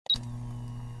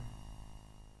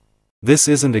This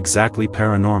isn't exactly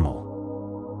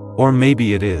paranormal. Or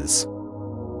maybe it is.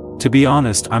 To be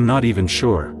honest, I'm not even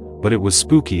sure, but it was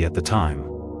spooky at the time.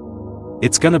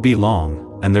 It's gonna be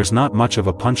long, and there's not much of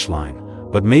a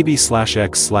punchline, but maybe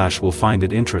 /x/ will find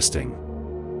it interesting.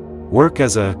 Work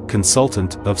as a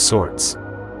consultant of sorts.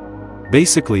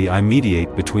 Basically, I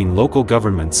mediate between local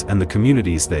governments and the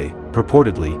communities they,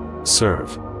 purportedly,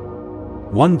 serve.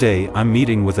 One day I'm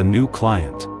meeting with a new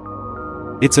client.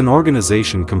 It's an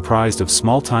organization comprised of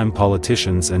small-time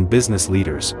politicians and business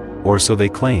leaders, or so they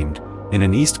claimed, in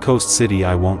an East Coast city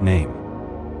I won't name.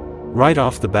 Right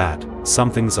off the bat,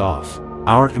 something's off.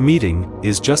 Our meeting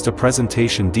is just a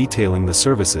presentation detailing the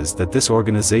services that this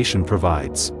organization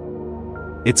provides.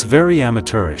 It's very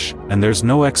amateurish, and there's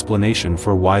no explanation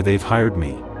for why they've hired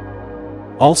me.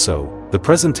 Also, the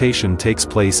presentation takes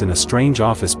place in a strange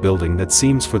office building that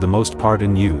seems for the most part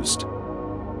unused.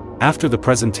 After the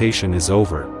presentation is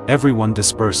over, everyone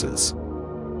disperses.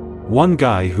 One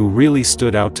guy who really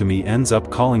stood out to me ends up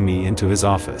calling me into his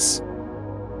office.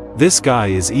 This guy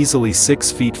is easily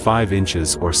 6 feet 5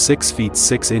 inches or 6 feet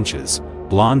 6 inches,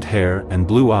 blonde hair and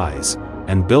blue eyes,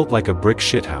 and built like a brick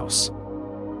shithouse.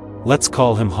 Let's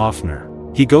call him Hoffner.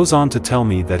 He goes on to tell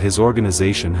me that his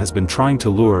organization has been trying to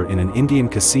lure in an Indian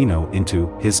casino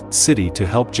into his city to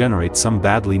help generate some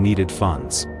badly needed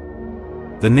funds.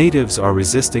 The natives are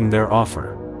resisting their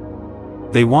offer.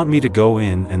 They want me to go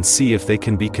in and see if they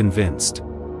can be convinced.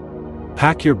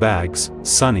 Pack your bags,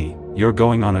 Sonny, you're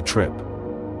going on a trip.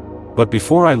 But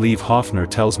before I leave, Hoffner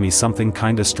tells me something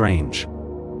kinda strange.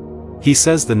 He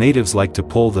says the natives like to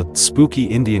pull the spooky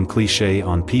Indian cliché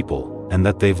on people, and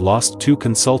that they've lost 2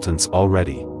 consultants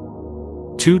already.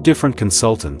 2 different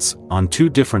consultants, on 2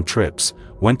 different trips,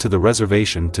 went to the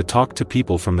reservation to talk to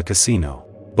people from the casino.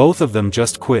 Both of them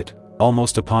just quit,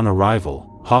 almost upon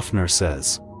arrival, Hoffner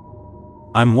says.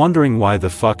 I'm wondering why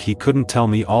the fuck he couldn't tell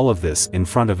me all of this in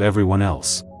front of everyone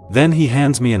else. Then he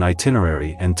hands me an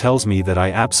itinerary and tells me that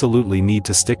I absolutely need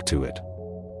to stick to it.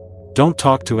 Don't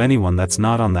talk to anyone that's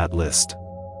not on that list.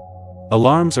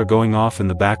 Alarms are going off in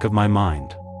the back of my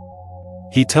mind.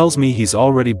 He tells me he's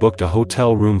already booked a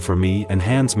hotel room for me and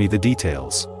hands me the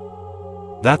details.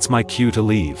 That's my cue to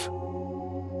leave.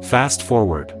 Fast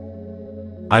forward.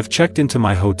 I've checked into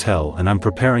my hotel and I'm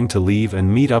preparing to leave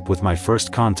and meet up with my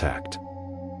first contact.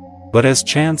 But as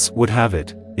chance would have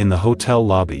it, in the hotel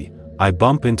lobby, I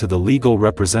bump into the legal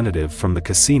representative from the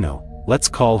casino, let's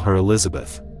call her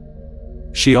Elizabeth.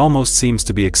 She almost seems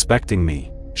to be expecting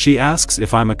me. She asks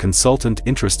if I'm a consultant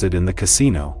interested in the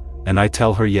casino, and I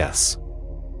tell her yes.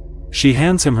 She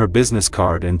hands him her business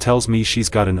card and tells me she's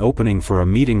got an opening for a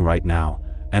meeting right now,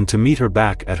 and to meet her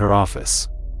back at her office.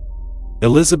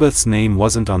 Elizabeth's name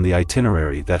wasn't on the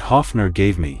itinerary that Hoffner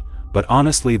gave me, but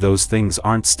honestly those things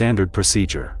aren't standard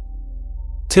procedure.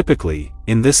 Typically,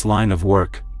 in this line of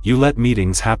work, you let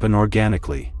meetings happen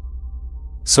organically.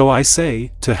 So I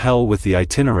say, to hell with the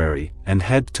itinerary, and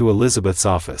head to Elizabeth's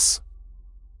office.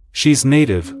 She's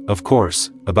native, of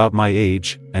course, about my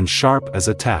age, and sharp as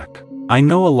a tack. I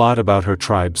know a lot about her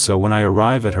tribe, so when I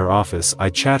arrive at her office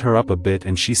I chat her up a bit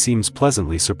and she seems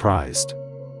pleasantly surprised.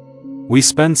 We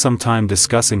spend some time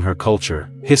discussing her culture,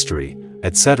 history,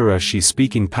 etc. She's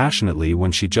speaking passionately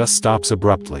when she just stops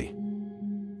abruptly.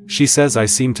 She says I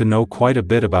seem to know quite a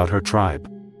bit about her tribe.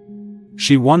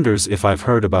 She wonders if I've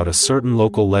heard about a certain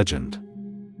local legend.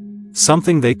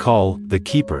 Something they call the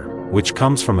keeper, which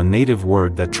comes from a native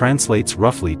word that translates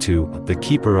roughly to the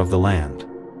keeper of the land.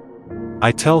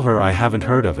 I tell her I haven't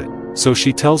heard of it, so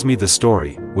she tells me the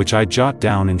story, which I jot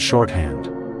down in shorthand.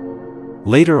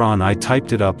 Later on I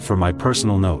typed it up for my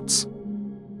personal notes.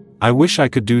 I wish I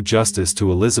could do justice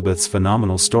to Elizabeth's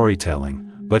phenomenal storytelling,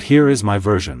 but here is my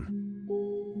version.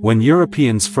 When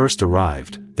Europeans first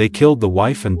arrived, they killed the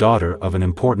wife and daughter of an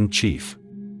important chief.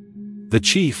 The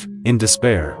chief, in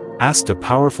despair, asked a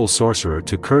powerful sorcerer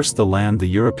to curse the land the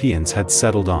Europeans had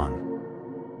settled on.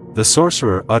 The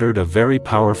sorcerer uttered a very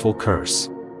powerful curse.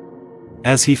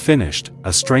 As he finished,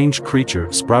 a strange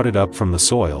creature sprouted up from the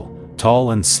soil,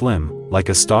 tall and slim, like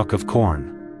a stalk of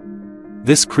corn.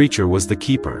 This creature was the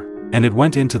keeper, and it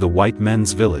went into the white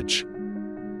men's village.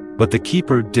 But the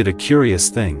keeper did a curious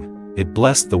thing, it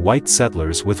blessed the white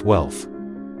settlers with wealth.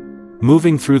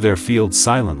 Moving through their fields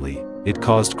silently, it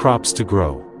caused crops to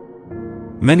grow.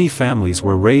 Many families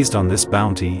were raised on this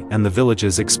bounty and the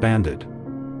villages expanded.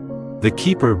 The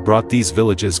keeper brought these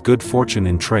villages good fortune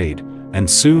in trade, and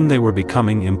soon they were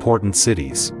becoming important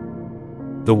cities.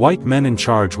 The white men in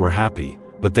charge were happy,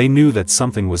 but they knew that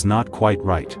something was not quite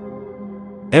right.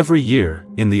 Every year,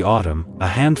 in the autumn, a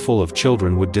handful of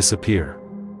children would disappear.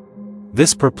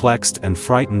 This perplexed and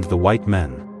frightened the white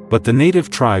men. But the native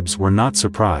tribes were not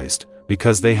surprised,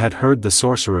 because they had heard the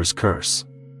sorcerer's curse.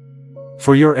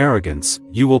 For your arrogance,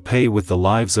 you will pay with the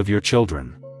lives of your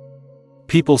children.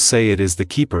 People say it is the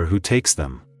keeper who takes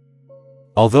them.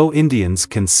 Although Indians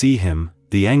can see him,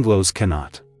 the Anglos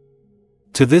cannot.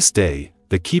 To this day,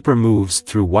 the keeper moves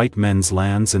through white men's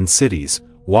lands and cities,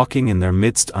 walking in their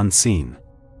midst unseen.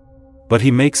 But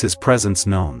he makes his presence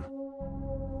known.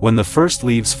 When the first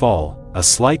leaves fall, a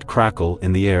slight crackle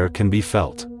in the air can be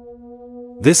felt.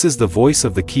 This is the voice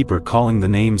of the keeper calling the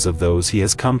names of those he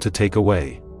has come to take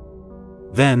away.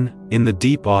 Then, in the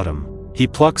deep autumn, he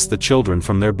plucks the children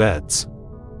from their beds.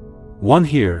 One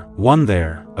here, one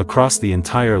there, across the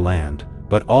entire land,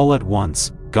 but all at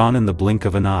once, gone in the blink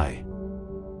of an eye.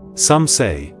 Some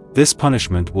say, this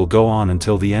punishment will go on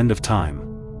until the end of time.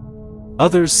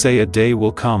 Others say a day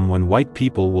will come when white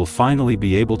people will finally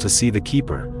be able to see the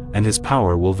keeper, and his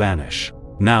power will vanish.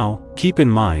 Now, keep in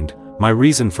mind, my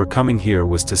reason for coming here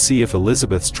was to see if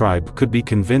Elizabeth's tribe could be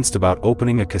convinced about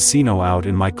opening a casino out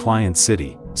in my client's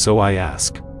city, so I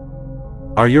ask.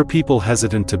 Are your people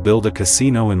hesitant to build a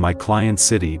casino in my client's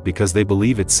city because they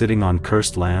believe it's sitting on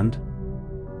cursed land?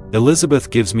 Elizabeth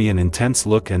gives me an intense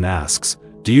look and asks,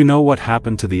 do you know what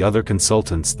happened to the other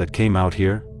consultants that came out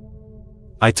here?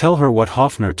 I tell her what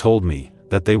Hoffner told me,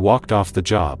 that they walked off the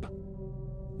job.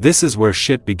 This is where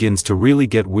shit begins to really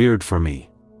get weird for me.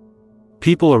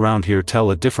 People around here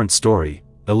tell a different story,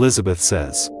 Elizabeth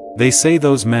says. They say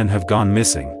those men have gone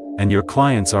missing, and your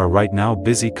clients are right now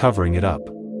busy covering it up.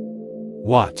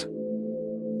 What?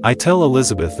 I tell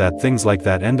Elizabeth that things like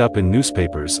that end up in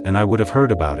newspapers and I would have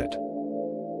heard about it.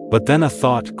 But then a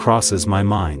thought crosses my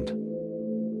mind.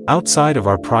 Outside of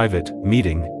our private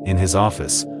meeting, in his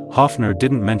office, Hoffner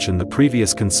didn't mention the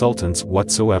previous consultants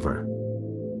whatsoever.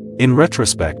 In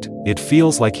retrospect, it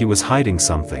feels like he was hiding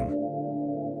something.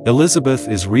 Elizabeth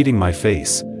is reading my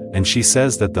face, and she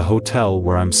says that the hotel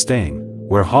where I'm staying,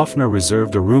 where Hoffner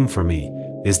reserved a room for me,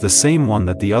 is the same one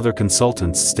that the other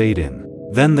consultants stayed in.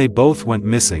 Then they both went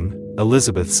missing,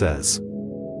 Elizabeth says.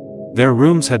 Their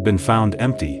rooms had been found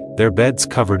empty, their beds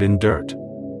covered in dirt.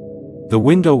 The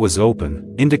window was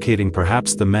open, indicating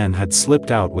perhaps the men had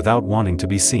slipped out without wanting to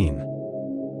be seen.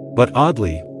 But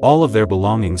oddly, all of their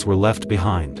belongings were left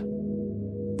behind.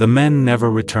 The men never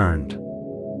returned.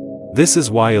 This is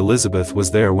why Elizabeth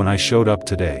was there when I showed up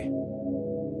today.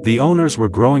 The owners were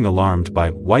growing alarmed by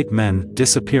white men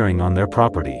disappearing on their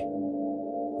property.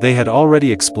 They had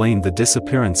already explained the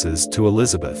disappearances to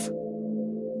Elizabeth.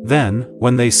 Then,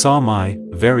 when they saw my,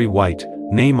 very white,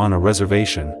 name on a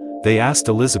reservation, they asked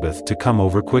Elizabeth to come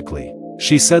over quickly.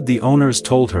 She said the owners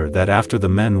told her that after the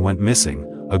men went missing,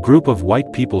 a group of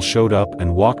white people showed up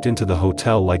and walked into the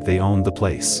hotel like they owned the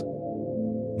place.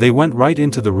 They went right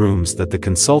into the rooms that the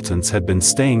consultants had been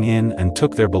staying in and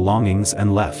took their belongings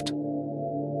and left.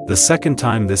 The second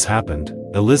time this happened,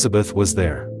 Elizabeth was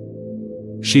there.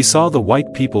 She saw the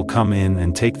white people come in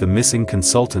and take the missing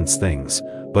consultants' things,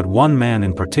 but one man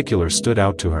in particular stood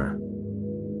out to her.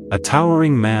 A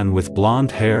towering man with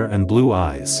blonde hair and blue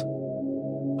eyes.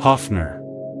 Hoffner.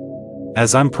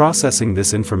 As I'm processing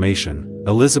this information,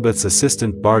 Elizabeth's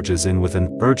assistant barges in with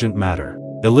an urgent matter.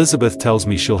 Elizabeth tells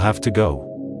me she'll have to go.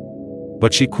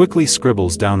 But she quickly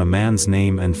scribbles down a man's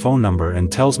name and phone number and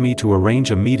tells me to arrange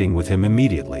a meeting with him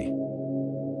immediately.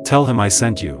 Tell him I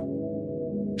sent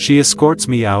you. She escorts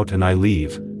me out and I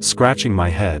leave, scratching my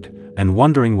head, and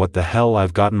wondering what the hell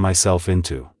I've gotten myself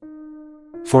into.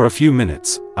 For a few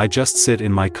minutes, I just sit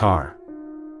in my car.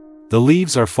 The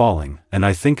leaves are falling, and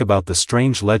I think about the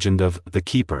strange legend of the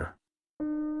keeper.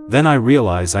 Then I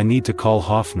realize I need to call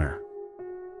Hoffner.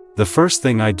 The first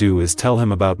thing I do is tell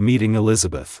him about meeting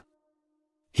Elizabeth.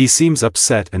 He seems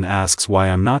upset and asks why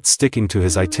I'm not sticking to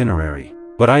his itinerary,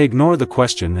 but I ignore the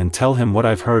question and tell him what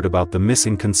I've heard about the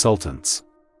missing consultants.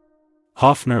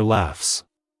 Hoffner laughs.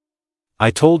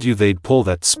 I told you they'd pull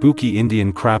that spooky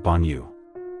Indian crap on you.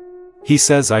 He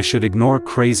says I should ignore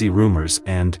crazy rumors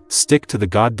and stick to the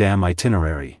goddamn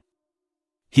itinerary.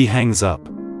 He hangs up.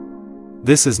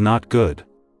 This is not good.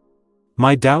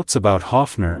 My doubts about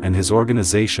Hoffner and his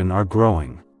organization are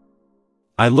growing.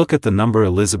 I look at the number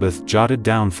Elizabeth jotted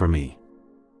down for me.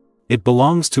 It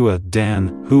belongs to a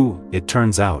Dan who, it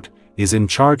turns out, is in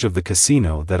charge of the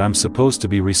casino that I'm supposed to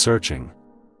be researching.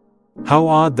 How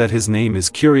odd that his name is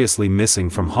curiously missing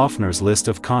from Hoffner's list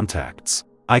of contacts.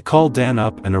 I call Dan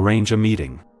up and arrange a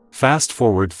meeting. Fast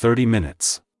forward 30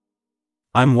 minutes.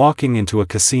 I'm walking into a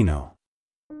casino.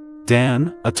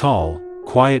 Dan, a tall,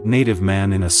 quiet native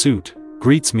man in a suit,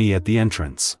 greets me at the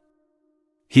entrance.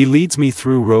 He leads me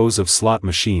through rows of slot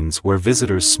machines where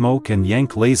visitors smoke and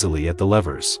yank lazily at the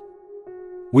levers.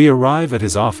 We arrive at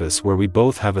his office where we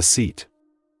both have a seat.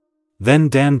 Then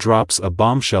Dan drops a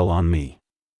bombshell on me.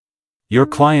 Your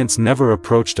clients never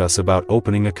approached us about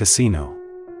opening a casino.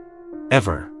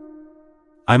 Ever.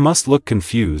 I must look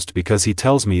confused because he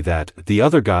tells me that the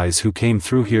other guys who came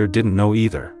through here didn't know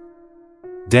either.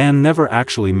 Dan never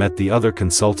actually met the other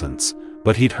consultants,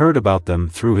 but he'd heard about them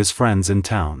through his friends in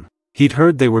town. He'd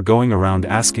heard they were going around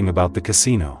asking about the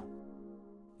casino.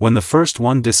 When the first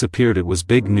one disappeared, it was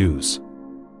big news.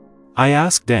 I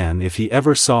asked Dan if he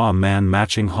ever saw a man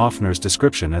matching Hoffner's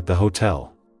description at the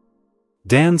hotel.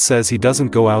 Dan says he doesn't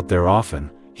go out there often,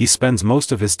 he spends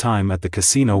most of his time at the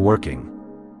casino working.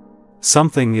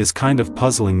 Something is kind of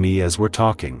puzzling me as we're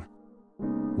talking.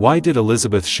 Why did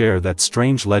Elizabeth share that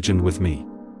strange legend with me?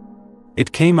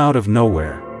 It came out of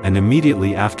nowhere, and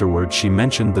immediately afterward she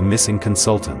mentioned the missing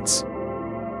consultants.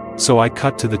 So I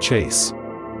cut to the chase.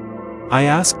 I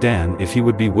asked Dan if he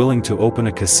would be willing to open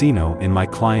a casino in my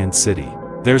client's city.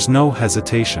 There's no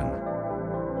hesitation.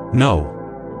 No.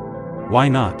 Why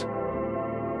not?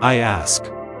 I ask.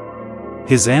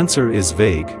 His answer is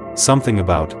vague, something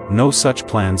about no such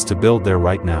plans to build there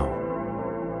right now.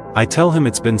 I tell him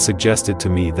it's been suggested to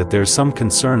me that there's some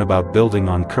concern about building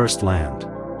on cursed land.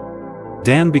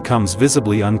 Dan becomes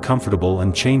visibly uncomfortable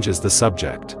and changes the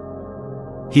subject.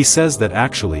 He says that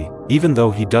actually, even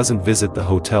though he doesn't visit the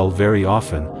hotel very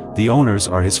often, the owners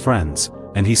are his friends,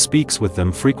 and he speaks with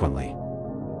them frequently.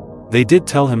 They did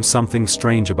tell him something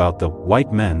strange about the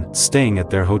white men staying at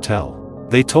their hotel.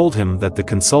 They told him that the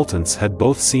consultants had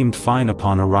both seemed fine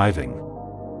upon arriving.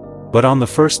 But on the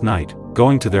first night,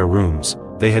 going to their rooms,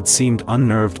 they had seemed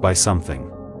unnerved by something.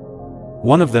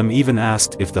 One of them even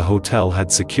asked if the hotel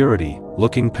had security,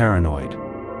 looking paranoid.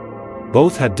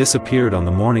 Both had disappeared on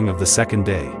the morning of the second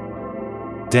day.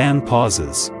 Dan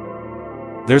pauses.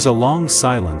 There's a long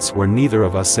silence where neither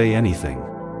of us say anything.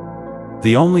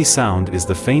 The only sound is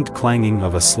the faint clanging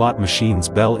of a slot machine's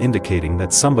bell indicating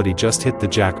that somebody just hit the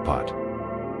jackpot.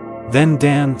 Then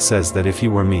Dan says that if he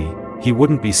were me, he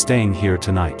wouldn't be staying here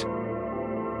tonight.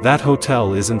 That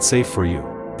hotel isn't safe for you.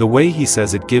 The way he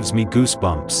says it gives me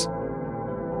goosebumps.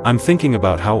 I'm thinking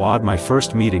about how odd my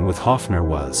first meeting with Hoffner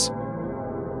was.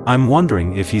 I'm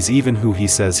wondering if he's even who he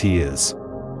says he is.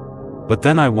 But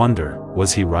then I wonder,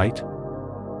 was he right?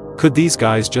 Could these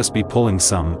guys just be pulling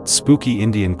some spooky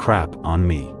Indian crap on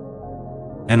me?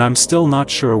 And I'm still not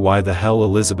sure why the hell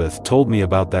Elizabeth told me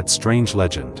about that strange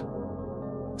legend.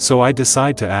 So I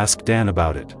decide to ask Dan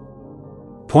about it.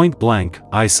 Point blank,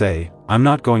 I say, I'm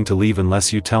not going to leave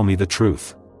unless you tell me the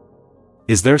truth.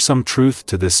 Is there some truth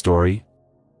to this story?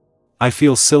 I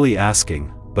feel silly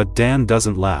asking, but Dan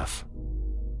doesn't laugh.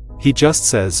 He just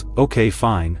says, okay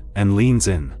fine, and leans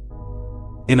in.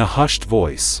 In a hushed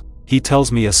voice, he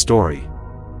tells me a story.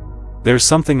 There's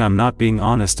something I'm not being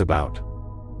honest about.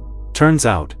 Turns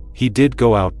out, he did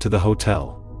go out to the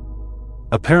hotel.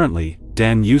 Apparently,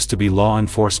 Dan used to be law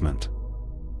enforcement.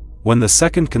 When the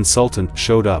second consultant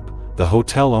showed up, the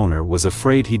hotel owner was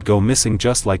afraid he'd go missing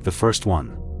just like the first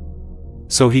one.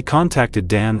 So he contacted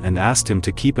Dan and asked him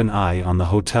to keep an eye on the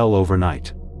hotel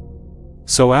overnight.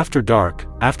 So after dark,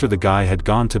 after the guy had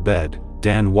gone to bed,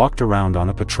 Dan walked around on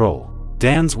a patrol.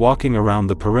 Dan's walking around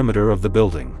the perimeter of the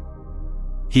building.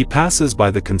 He passes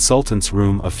by the consultant's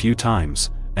room a few times,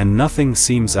 and nothing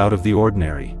seems out of the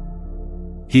ordinary.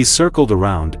 He's circled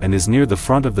around and is near the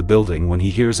front of the building when he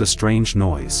hears a strange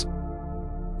noise.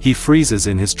 He freezes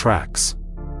in his tracks.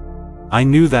 I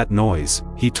knew that noise,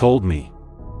 he told me.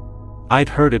 I'd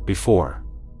heard it before.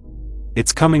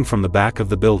 It's coming from the back of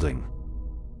the building.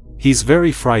 He's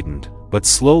very frightened, but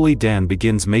slowly Dan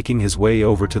begins making his way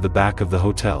over to the back of the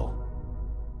hotel.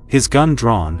 His gun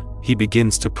drawn, he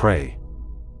begins to pray.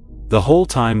 The whole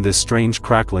time this strange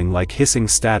crackling like hissing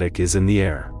static is in the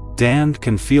air. Dan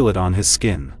can feel it on his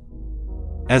skin.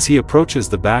 As he approaches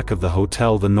the back of the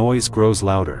hotel, the noise grows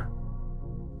louder.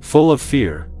 Full of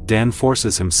fear, Dan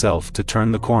forces himself to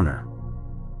turn the corner.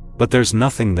 But there's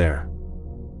nothing there.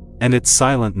 And it's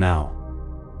silent now.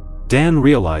 Dan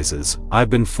realizes, I've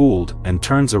been fooled, and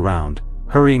turns around,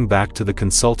 hurrying back to the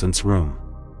consultant's room.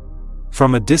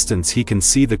 From a distance he can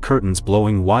see the curtains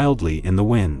blowing wildly in the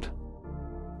wind.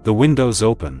 The window's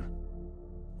open.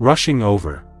 Rushing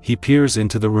over, he peers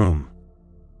into the room.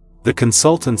 The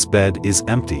consultant's bed is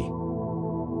empty.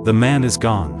 The man is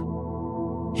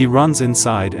gone. He runs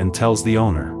inside and tells the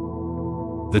owner.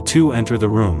 The two enter the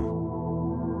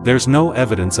room. There's no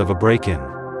evidence of a break-in.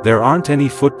 There aren't any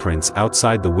footprints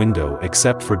outside the window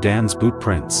except for Dan's boot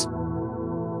prints.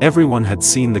 Everyone had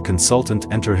seen the consultant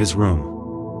enter his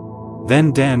room.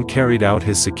 Then Dan carried out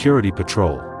his security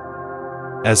patrol.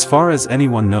 As far as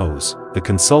anyone knows, the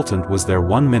consultant was there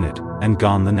 1 minute and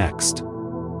gone the next.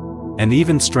 And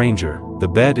even stranger, the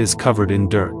bed is covered in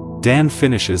dirt. Dan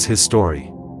finishes his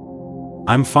story.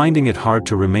 I'm finding it hard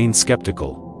to remain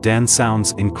skeptical. Dan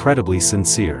sounds incredibly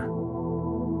sincere.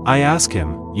 I ask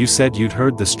him, you said you'd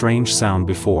heard the strange sound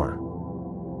before.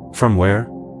 From where?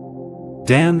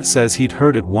 Dan says he'd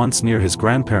heard it once near his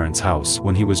grandparents' house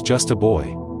when he was just a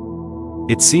boy.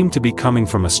 It seemed to be coming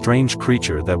from a strange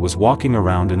creature that was walking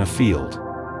around in a field.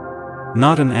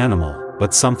 Not an animal,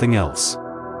 but something else.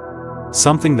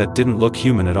 Something that didn't look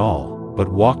human at all,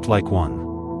 but walked like one.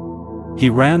 He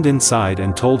ran inside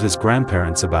and told his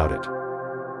grandparents about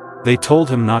it. They told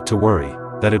him not to worry,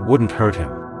 that it wouldn't hurt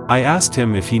him. I asked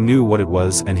him if he knew what it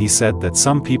was, and he said that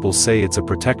some people say it's a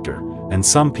protector, and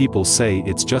some people say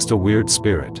it's just a weird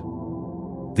spirit.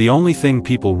 The only thing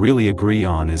people really agree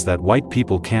on is that white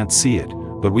people can't see it,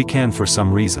 but we can for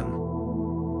some reason.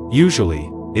 Usually,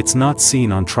 it's not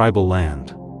seen on tribal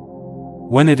land.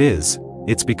 When it is,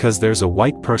 it's because there's a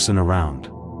white person around.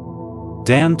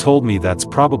 Dan told me that's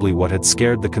probably what had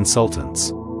scared the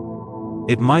consultants.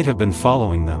 It might have been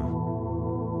following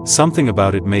them. Something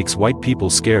about it makes white people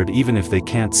scared even if they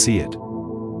can't see it.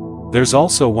 There's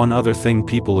also one other thing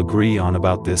people agree on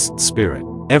about this spirit.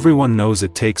 Everyone knows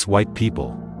it takes white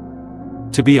people.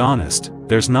 To be honest,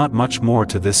 there's not much more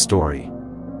to this story.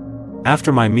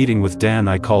 After my meeting with Dan,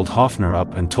 I called Hoffner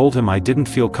up and told him I didn't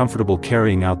feel comfortable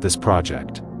carrying out this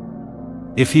project.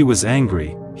 If he was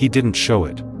angry, he didn't show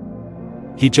it.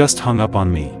 He just hung up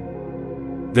on me.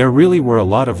 There really were a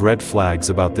lot of red flags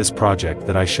about this project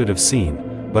that I should have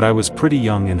seen, but I was pretty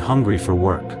young and hungry for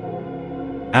work.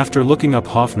 After looking up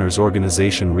Hoffner's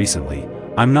organization recently,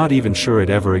 I'm not even sure it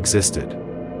ever existed.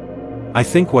 I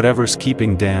think whatever's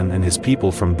keeping Dan and his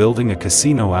people from building a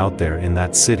casino out there in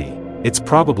that city, it's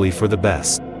probably for the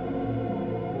best.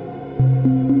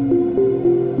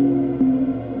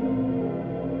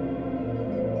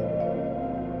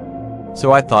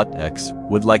 So I thought X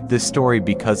would like this story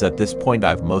because at this point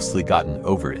I've mostly gotten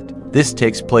over it. This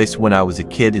takes place when I was a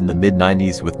kid in the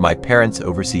mid-90s with my parents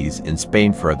overseas in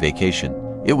Spain for a vacation.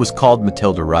 It was called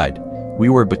Matilda Ride. We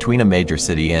were between a major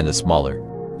city and a smaller,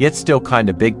 yet still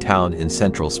kinda big town in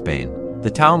central Spain.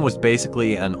 The town was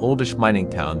basically an oldish mining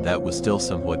town that was still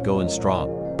somewhat going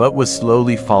strong, but was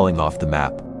slowly falling off the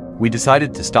map. We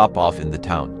decided to stop off in the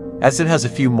town, as it has a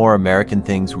few more American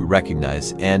things we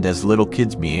recognize, and as little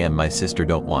kids me and my sister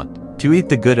don't want to eat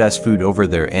the good-ass food over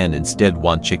there and instead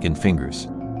want chicken fingers.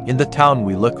 In the town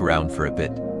we look around for a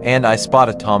bit, and I spot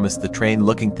a Thomas the Train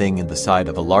looking thing in the side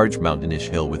of a large mountainish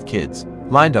hill with kids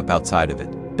lined up outside of it.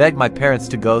 Begged my parents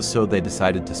to go, so they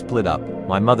decided to split up,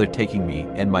 my mother taking me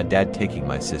and my dad taking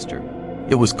my sister.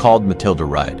 It was called Matilda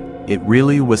Ride. It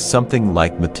really was something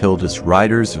like Matilda's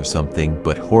Riders or something,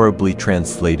 but horribly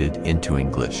translated into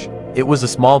English. It was a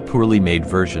small, poorly made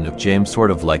version of James, sort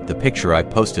of like the picture I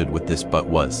posted with this, but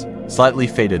was slightly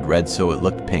faded red so it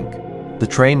looked pink. The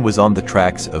train was on the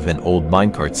tracks of an old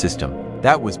minecart system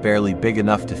that was barely big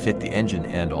enough to fit the engine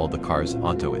and all the cars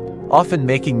onto it, often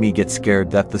making me get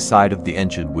scared that the side of the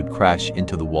engine would crash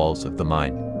into the walls of the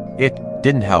mine. It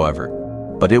didn't, however,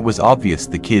 but it was obvious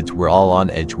the kids were all on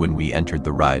edge when we entered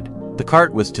the ride. The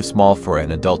cart was too small for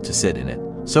an adult to sit in it,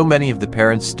 so many of the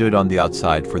parents stood on the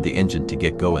outside for the engine to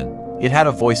get going. It had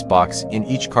a voice box in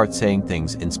each cart saying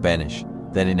things in Spanish,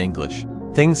 then in English.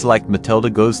 Things like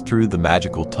Matilda goes through the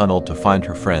magical tunnel to find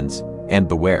her friends, and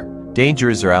beware, danger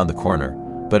is around the corner,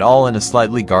 but all in a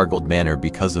slightly gargled manner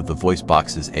because of the voice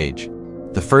box's age.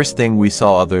 The first thing we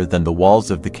saw other than the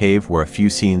walls of the cave were a few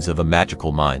scenes of a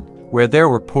magical mine, where there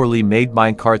were poorly made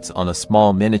mine carts on a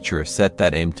small miniature set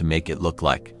that aimed to make it look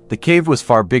like the cave was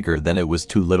far bigger than it was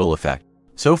to little effect.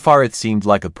 So far it seemed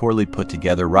like a poorly put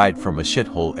together ride from a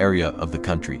shithole area of the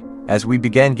country. As we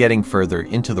began getting further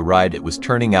into the ride, it was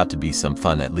turning out to be some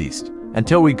fun, at least,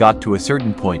 until we got to a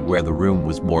certain point where the room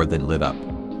was more than lit up.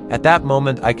 At that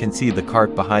moment I can see the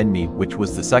cart behind me, which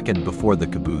was the second before the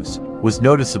caboose, was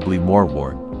noticeably more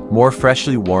worn, more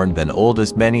freshly worn than old,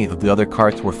 as many of the other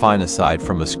carts were fine aside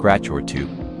from a scratch or two.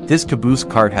 This caboose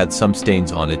cart had some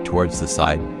stains on it towards the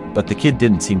side, but the kid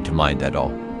didn't seem to mind at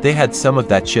all. They had some of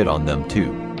that shit on them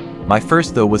too. My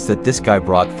first though was that this guy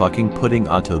brought fucking pudding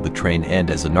onto the train, and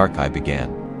as a narc I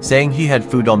began saying he had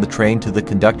food on the train to the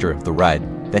conductor of the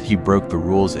ride, that he broke the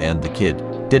rules, and the kid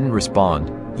didn't respond.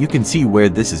 You can see where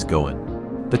this is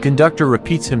going. The conductor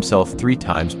repeats himself 3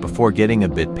 times before getting a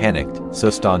bit panicked, so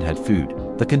Stan had food.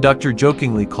 The conductor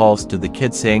jokingly calls to the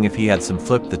kid saying if he had some,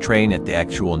 flip the train at the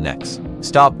actual next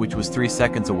stop, which was 3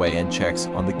 seconds away, and checks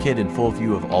on the kid in full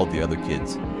view of all the other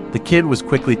kids. The kid was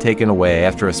quickly taken away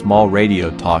after a small radio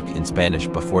talk in Spanish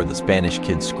before the Spanish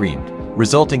kid screamed,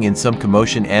 resulting in some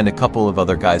commotion and a couple of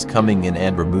other guys coming in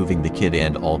and removing the kid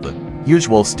and all the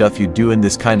usual stuff you do in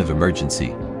this kind of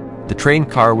emergency. The train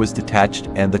car was detached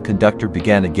and the conductor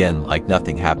began again like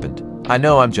nothing happened. I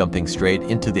know I'm jumping straight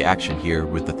into the action here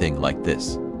with a thing like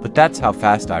this, but that's how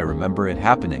fast I remember it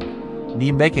happening.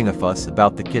 Me making a fuss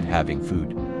about the kid having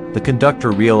food, the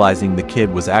conductor realizing the kid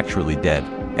was actually dead,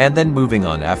 and then moving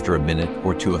on after a minute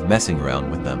or two of messing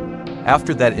around with them.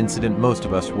 After that incident, most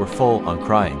of us were full on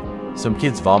crying. Some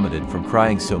kids vomited from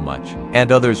crying so much,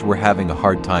 and others were having a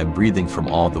hard time breathing from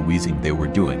all the wheezing they were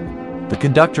doing. The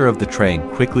conductor of the train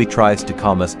quickly tries to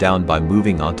calm us down by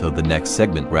moving on to the next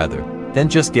segment rather than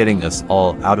just getting us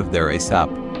all out of there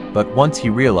ASAP. But once he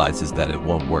realizes that it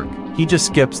won't work, he just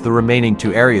skips the remaining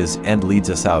 2 areas and leads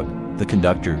us out, the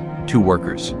conductor, 2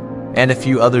 workers, and a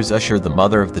few others usher the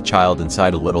mother of the child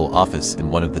inside a little office in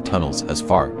one of the tunnels as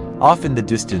far off in the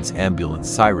distance ambulance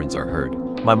sirens are heard.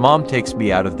 My mom takes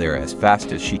me out of there as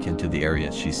fast as she can to the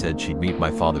area she said she'd meet my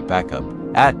father back up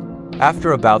at.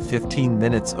 After about 15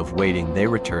 minutes of waiting, they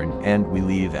return and we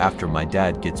leave after my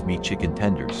dad gets me chicken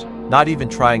tenders. Not even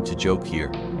trying to joke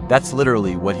here. That's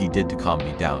literally what he did to calm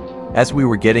me down. As we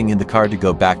were getting in the car to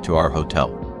go back to our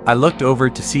hotel, I looked over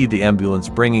to see the ambulance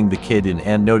bringing the kid in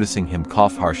and noticing him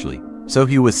cough harshly. So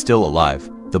he was still alive.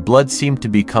 The blood seemed to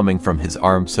be coming from his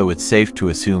arm, so it's safe to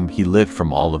assume he lived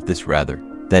from all of this rather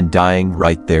than dying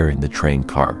right there in the train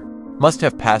car. Must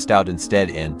have passed out instead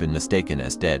and been mistaken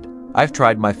as dead. I've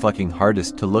tried my fucking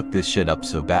hardest to look this shit up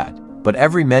so bad, but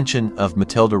every mention of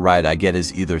Matilda ride I get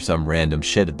is either some random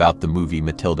shit about the movie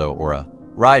Matilda or a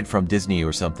ride from Disney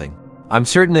or something. I'm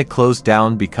certain it closed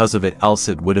down because of it, else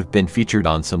it would have been featured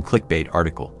on some clickbait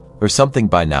article or something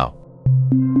by now.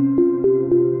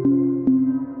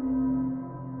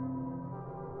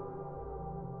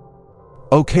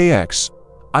 OKX.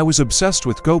 I was obsessed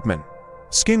with Goatman,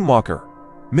 Skinwalker,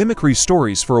 mimicry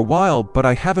stories for a while, but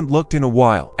I haven't looked in a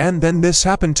while. And then this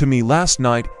happened to me last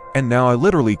night, and now I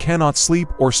literally cannot sleep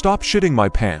or stop shitting my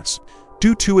pants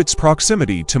due to its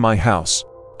proximity to my house.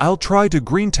 I'll try to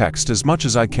green text as much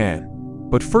as I can.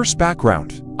 But first,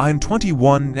 background. I'm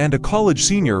 21 and a college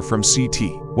senior from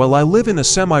CT. Well, I live in a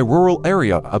semi-rural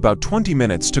area about 20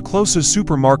 minutes to closest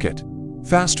supermarket.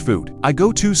 Fast food. I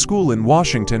go to school in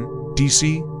Washington,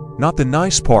 D.C., not the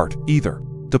nice part, either.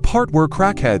 The part where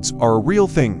crackheads are a real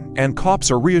thing and cops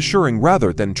are reassuring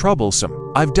rather than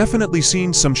troublesome. I've definitely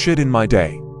seen some shit in my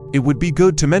day. It would be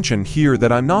good to mention here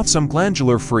that I'm not some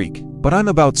glandular freak, but I'm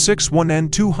about 6'1"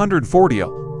 and 240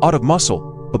 odd of muscle.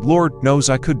 But Lord knows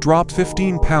I could drop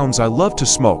 15 pounds. I love to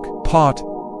smoke pot,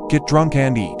 get drunk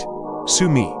and eat. Sue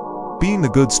me, being the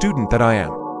good student that I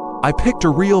am. I picked a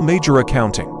real major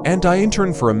accounting, and I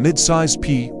interned for a mid-sized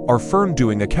PR firm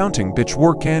doing accounting bitch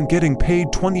work and getting paid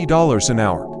 $20 an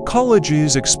hour. College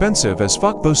is expensive as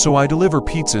fuck though, so I deliver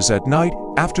pizzas at night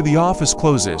after the office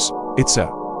closes. It's a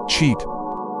cheap,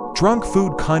 drunk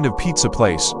food kind of pizza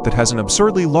place that has an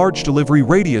absurdly large delivery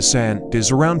radius and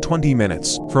is around 20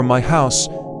 minutes from my house,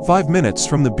 5 minutes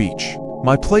from the beach.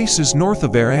 My place is north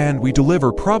of there and we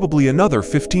deliver probably another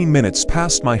 15 minutes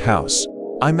past my house.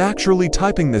 I'm actually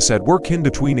typing this at work in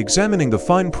between examining the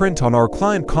fine print on our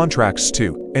client contracts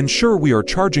to ensure we are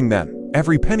charging them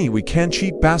every penny we can.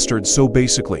 Cheap bastards. So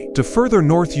basically, the further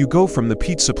north you go from the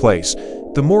pizza place,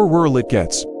 the more rural it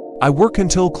gets. I work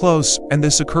until close, and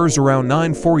this occurs around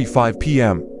 9:45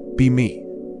 p.m. Be me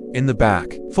in the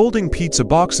back, folding pizza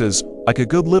boxes like a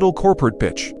good little corporate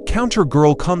bitch. Counter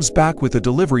girl comes back with a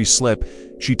delivery slip.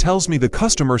 She tells me the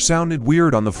customer sounded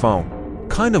weird on the phone,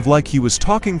 kind of like he was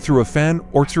talking through a fan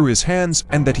or through his hands,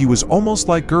 and that he was almost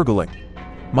like gurgling.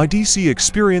 My DC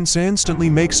experience instantly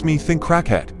makes me think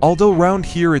crackhead, although round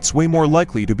here it's way more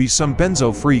likely to be some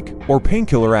benzo freak or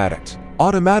painkiller addict,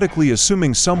 automatically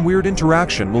assuming some weird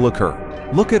interaction will occur.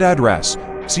 Look at address,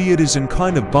 see it is in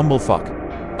kind of bumblefuck.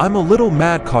 I'm a little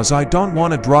mad cause I don't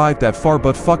want to drive that far,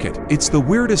 but fuck it, it's the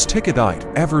weirdest ticket I'd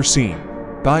ever seen.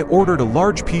 I ordered a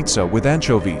large pizza with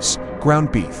anchovies,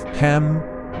 ground beef, ham,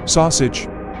 sausage,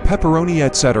 pepperoni,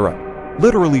 etc.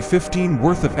 Literally 15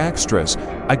 worth of extras.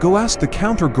 I go ask the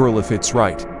counter girl if it's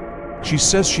right. She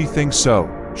says she thinks so.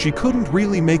 She couldn't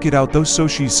really make it out though, so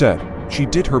she said she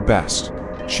did her best.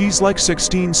 She's like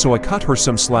 16, so I cut her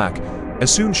some slack.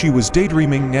 As soon she was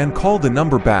daydreaming and called the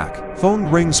number back. Phone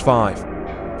rings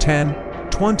 5, 10,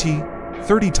 20,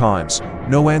 30 times.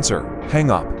 No answer.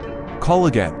 Hang up. Call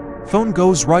again. Phone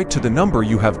goes right to the number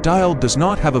you have dialed. Does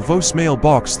not have a voicemail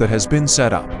box that has been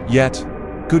set up yet.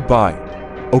 Goodbye.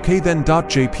 Okay then.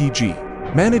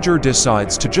 JPG. Manager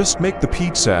decides to just make the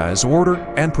pizza as order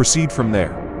and proceed from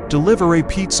there. deliver a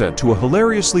pizza to a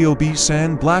hilariously obese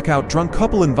and blackout drunk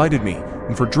couple invited me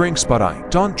in for drinks, but I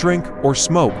don't drink or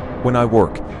smoke when I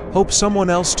work. Hope someone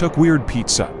else took weird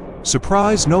pizza.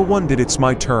 Surprise, no one did. It's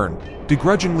my turn.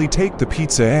 Begrudgingly take the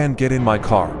pizza and get in my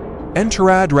car. Enter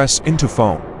address into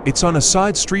phone. It's on a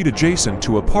side street adjacent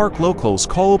to a park locals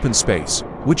call open space,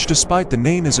 which despite the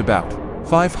name is about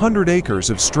 500 acres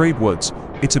of straight woods.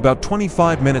 It's about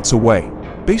 25 minutes away,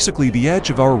 basically the edge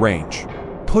of our range.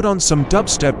 Put on some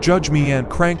dubstep, judge me, and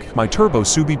crank my turbo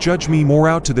subi, judge me more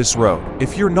out to this road.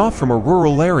 If you're not from a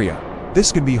rural area,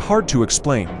 this can be hard to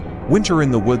explain. Winter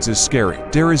in the woods is scary.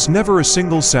 There is never a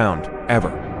single sound,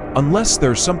 ever. Unless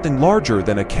there's something larger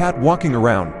than a cat walking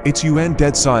around, it's you and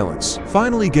dead silence.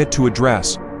 Finally get to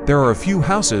address. There are a few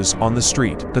houses on the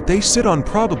street that they sit on,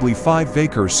 probably 5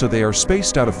 acres, so they are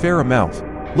spaced out a fair amount.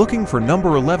 Looking for number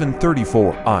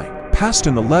 1134. I passed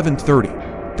an 1130.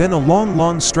 Then a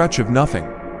long stretch of nothing.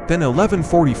 Then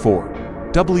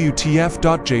 1144.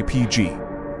 WTF.jpg.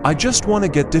 I just want to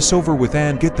get this over with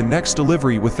and get the next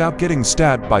delivery without getting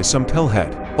stabbed by some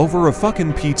pillhead over a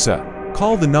fucking pizza.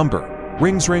 Call the number.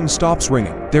 Rings, ring, stops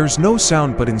ringing. There's no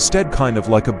sound, but instead kind of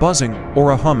like a buzzing or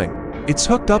a humming. It's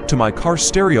hooked up to my car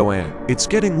stereo and it's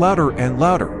getting louder and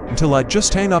louder until I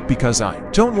just hang up because I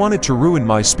don't want it to ruin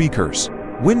my speakers.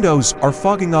 Windows are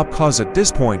fogging up cause at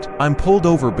this point I'm pulled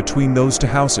over between those two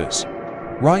houses.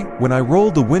 Right when I roll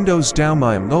the windows down,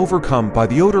 I am overcome by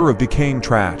the odor of decaying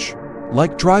trash.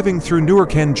 Like driving through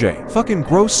Newark, NJ. Fucking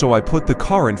gross, so I put the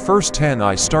car in first and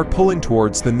I start pulling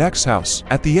towards the next house.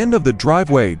 At the end of the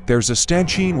driveway, there's a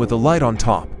stanchion with a light on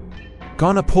top.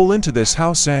 Gonna pull into this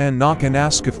house and knock and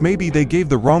ask if maybe they gave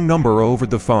the wrong number over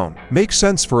the phone. Makes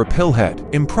sense for a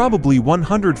pillhead. I'm probably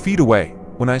 100 feet away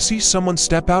when I see someone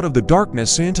step out of the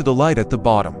darkness into the light at the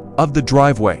bottom of the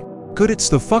driveway. Good, it's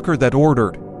the fucker that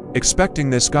ordered. Expecting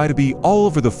this guy to be all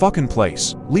over the fucking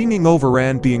place, leaning over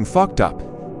and being fucked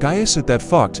up. Guy is it that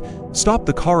fucked, stopped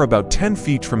the car about 10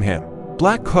 feet from him.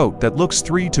 Black coat that looks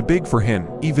 3 too big for him,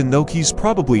 even though he's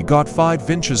probably got 5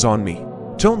 inches on me.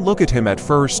 Don't look at him at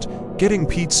first, getting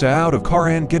pizza out of car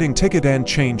and getting ticket and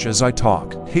change as I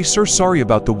talk. Hey sir, sorry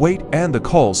about the wait and the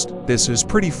calls, this is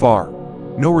pretty far.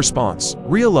 No response.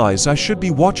 Realize I should be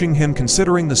watching him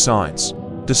considering the signs.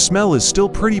 The smell is still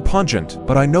pretty pungent,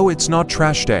 but I know it's not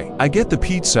trash day. I get the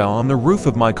pizza on the roof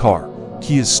of my car.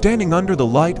 He is standing under the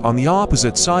light on the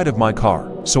opposite side of my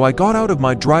car, so I got out of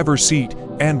my driver's seat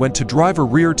and went to driver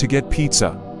rear to get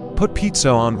pizza. Put pizza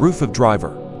on roof of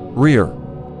driver rear.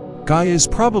 Guy is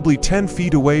probably 10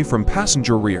 feet away from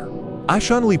passenger rear. I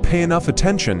suddenly pay enough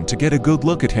attention to get a good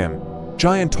look at him.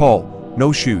 Giant tall,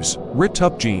 no shoes, ripped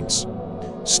up jeans.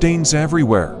 Stains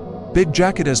everywhere. Big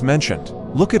jacket as mentioned.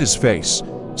 Look at his face.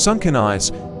 Sunken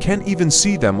eyes, can't even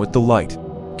see them with the light.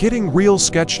 Getting real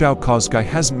sketched out cause guy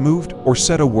hasn't moved or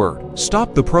said a word.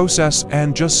 Stop the process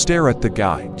and just stare at the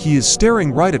guy. He is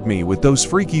staring right at me with those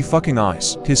freaky fucking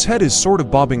eyes. His head is sort of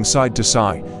bobbing side to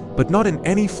side, but not in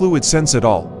any fluid sense at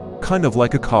all. Kind of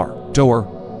like a car door.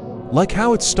 Like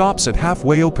how it stops at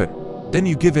halfway open. Then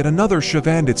you give it another shove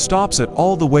and it stops at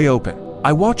all the way open.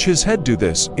 I watch his head do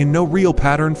this in no real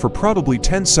pattern for probably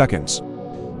 10 seconds.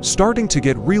 Starting to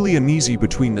get really uneasy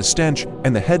between the stench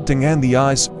and the head thing and the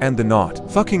eyes and the not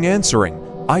fucking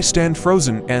answering. I stand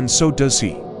frozen and so does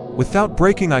he. Without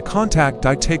breaking eye contact,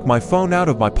 I take my phone out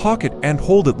of my pocket and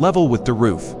hold it level with the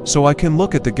roof so I can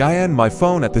look at the guy and my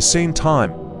phone at the same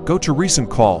time. Go to recent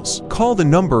calls. Call the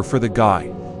number for the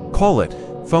guy. Call it.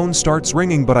 Phone starts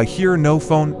ringing but I hear no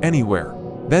phone anywhere.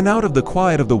 Then out of the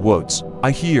quiet of the woods,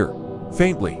 I hear,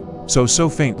 faintly, so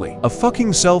faintly, a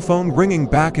fucking cell phone ringing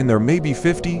back and they're maybe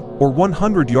 50 or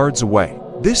 100 yards away.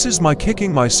 This is my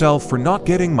kicking myself for not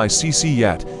getting my CC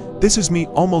yet. This is me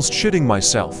almost shitting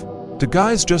myself. The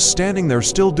guy's just standing there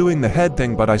still doing the head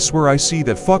thing, but I swear I see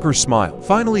that fucker smile.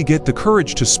 Finally get the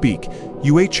courage to speak.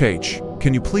 UHH,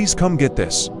 can you please come get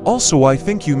this? Also, I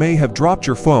think you may have dropped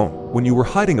your phone when you were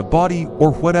hiding a body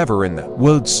or whatever in the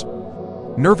woods.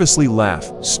 Nervously laugh,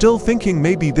 still thinking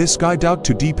maybe this guy dug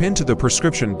too deep into the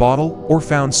prescription bottle or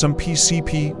found some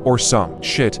PCP or some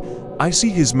shit. I see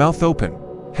his mouth open,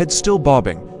 head still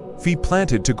bobbing, feet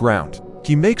planted to ground.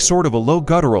 He makes sort of a low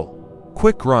guttural,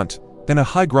 quick grunt, then a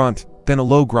high grunt, then a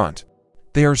low grunt.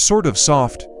 They are sort of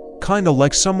soft, kinda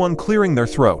like someone clearing their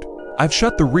throat. I've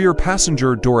shut the rear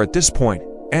passenger door at this point,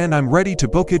 and I'm ready to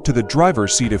book it to the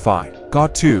driver's seat if I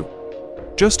got to.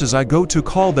 Just as I go to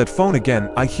call that phone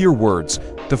again, I hear words.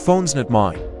 The phone's not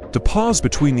mine. The pause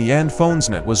between the and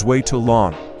phone's net was way too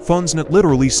long. Phone's net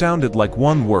literally sounded like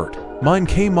one word. Mine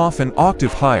came off an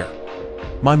octave higher.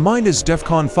 My mind is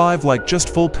DEFCON 5 like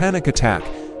just full panic attack.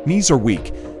 Knees are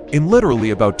weak. I'm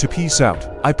literally about to peace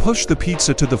out. I push the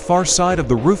pizza to the far side of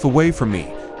the roof away from me.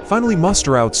 Finally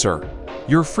muster out, "Sir,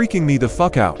 you're freaking me the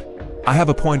fuck out. I have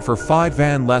a point for 5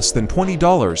 and less than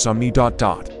 $20 on me.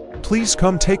 Please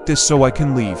come take this so I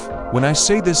can leave." When I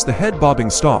say this, the head bobbing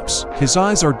stops. His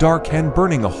eyes are dark and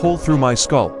burning a hole through my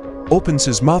skull. Opens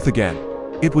his mouth again.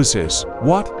 It was his.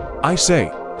 "What?" I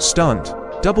say, stunned.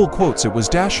 Double quotes, "It was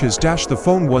his the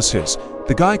phone was his."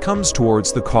 The guy comes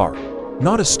towards the car.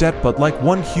 Not a step, but like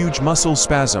one huge muscle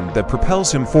spasm that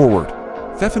propels him forward.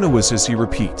 "Fefana was his," he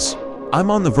repeats. I'm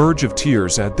on the verge of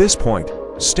tears at this point.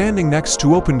 Standing next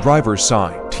to open driver's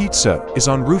side. Pizza is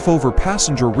on roof over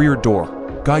passenger rear door.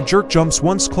 Guy jerk jumps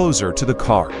once closer to the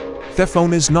car. "The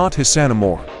phone is not his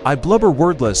anymore." I blubber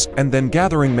wordless, and then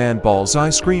gathering man balls I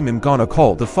scream, "I'm gonna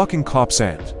call the fucking cops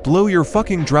and blow your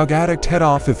fucking drug addict head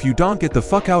off if you don't get the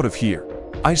fuck out of here."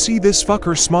 I see this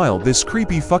fucker smile, this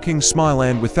creepy fucking smile,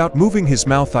 and without moving his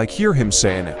mouth I hear him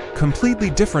say in a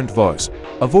completely different voice,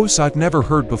 a voice I've never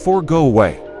heard before, "Go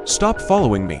away. Stop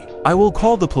following me. I will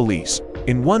call the police."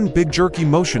 In one big jerky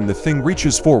motion the thing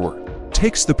reaches forward,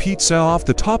 takes the pizza off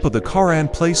the top of the car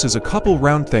and places a couple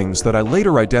round things that I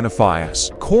later identify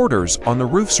as quarters on the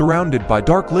roof, surrounded by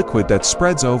dark liquid that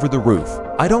spreads over the roof.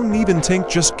 I don't even think,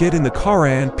 just get in the car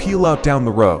and peel out down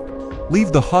the road.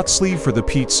 Leave the hot sleeve for the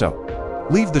pizza.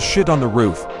 Leave the shit on the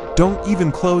roof. Don't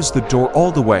even close the door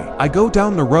all the way. I go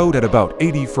down the road at about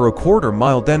 80 for a quarter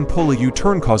mile, then pull a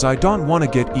U-turn cause I don't want to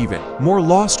get even more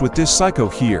lost with this psycho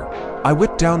here. I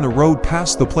whip down the road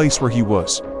past the place where he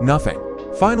was. Nothing.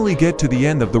 Finally get to the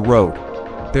end of the road.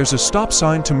 There's a stop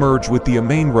sign to merge with the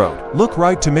main road. Look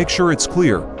right to make sure it's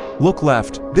clear. Look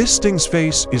left. This thing's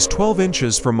face is 12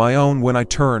 inches from my own when I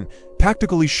turn,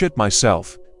 practically shit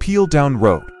myself. Peel down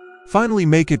road. Finally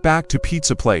make it back to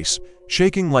pizza place.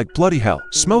 Shaking like bloody hell.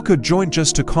 Smoke a joint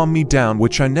just to calm me down,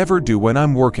 which I never do when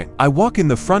I'm working. I walk in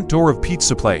the front door of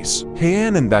pizza place. "Hey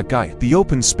Ann, and that guy, the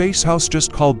open space house,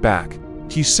 just called back.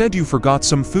 He said you forgot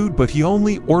some food, but he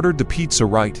only ordered the pizza,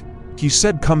 right? He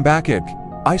said come back egg."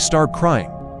 I start crying.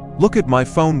 Look at my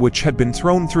phone, which had been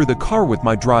thrown through the car with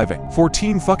my driving.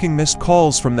 14 fucking missed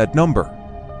calls from that number.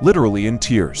 Literally in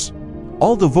tears.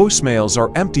 All the voicemails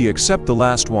are empty except the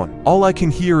last one. All I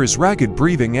can hear is ragged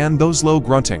breathing and those low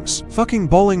gruntings. Fucking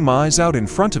bawling my eyes out in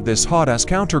front of this hot-ass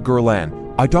counter girl, and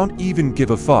I don't even give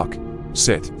a fuck.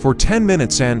 Sit for 10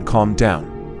 minutes and calm down.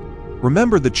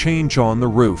 Remember the change on the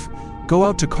roof. Go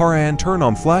out to car and turn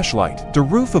on flashlight. The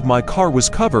roof of my car was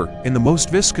covered in the most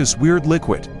viscous weird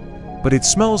liquid. But it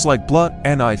smells like blood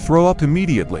and I throw up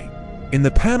immediately. In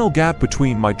the panel gap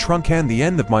between my trunk and the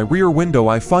end of my rear window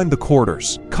I find the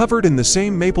quarters, covered in the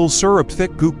same maple syrup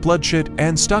thick goop blood shit,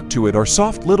 and stuck to it are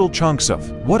soft little chunks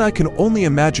of what I can only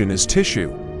imagine is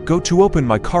tissue. Go to open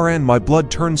my car and my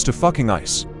blood turns to fucking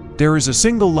ice. There is a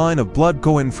single line of blood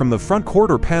going from the front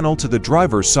quarter panel to the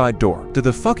driver's side door.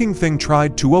 The fucking thing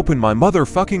tried to open my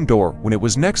motherfucking door when it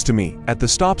was next to me at the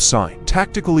stop sign.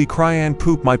 Tactically cry and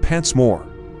poop my pants more.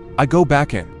 I go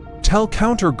back in. Tell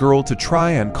counter girl to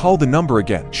try and call the number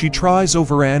again. She tries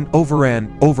over and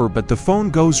over, but the phone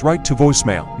goes right to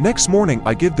voicemail. Next morning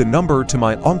I give the number to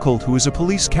my uncle, who is a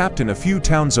police captain a few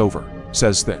towns over.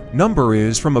 Says the number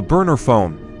is from a burner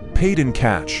phone, paid in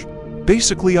cash.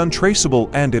 Basically untraceable,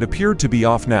 and it appeared to be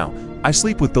off now. I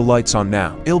sleep with the lights on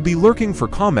now. It'll be lurking for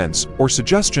comments or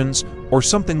suggestions or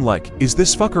something like, "Is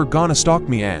this fucker gonna stalk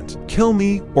me and kill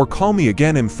me or call me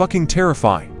again?" I'm fucking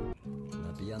terrified.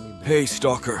 Hey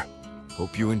stalker,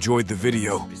 hope you enjoyed the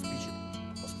video.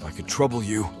 If I could trouble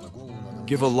you,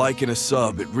 give a like and a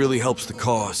sub, it really helps the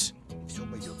cause.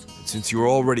 And since you're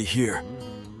already here,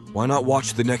 why not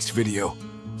watch the next video?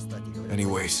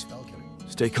 Anyways,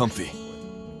 stay comfy.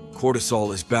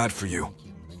 Cortisol is bad for you.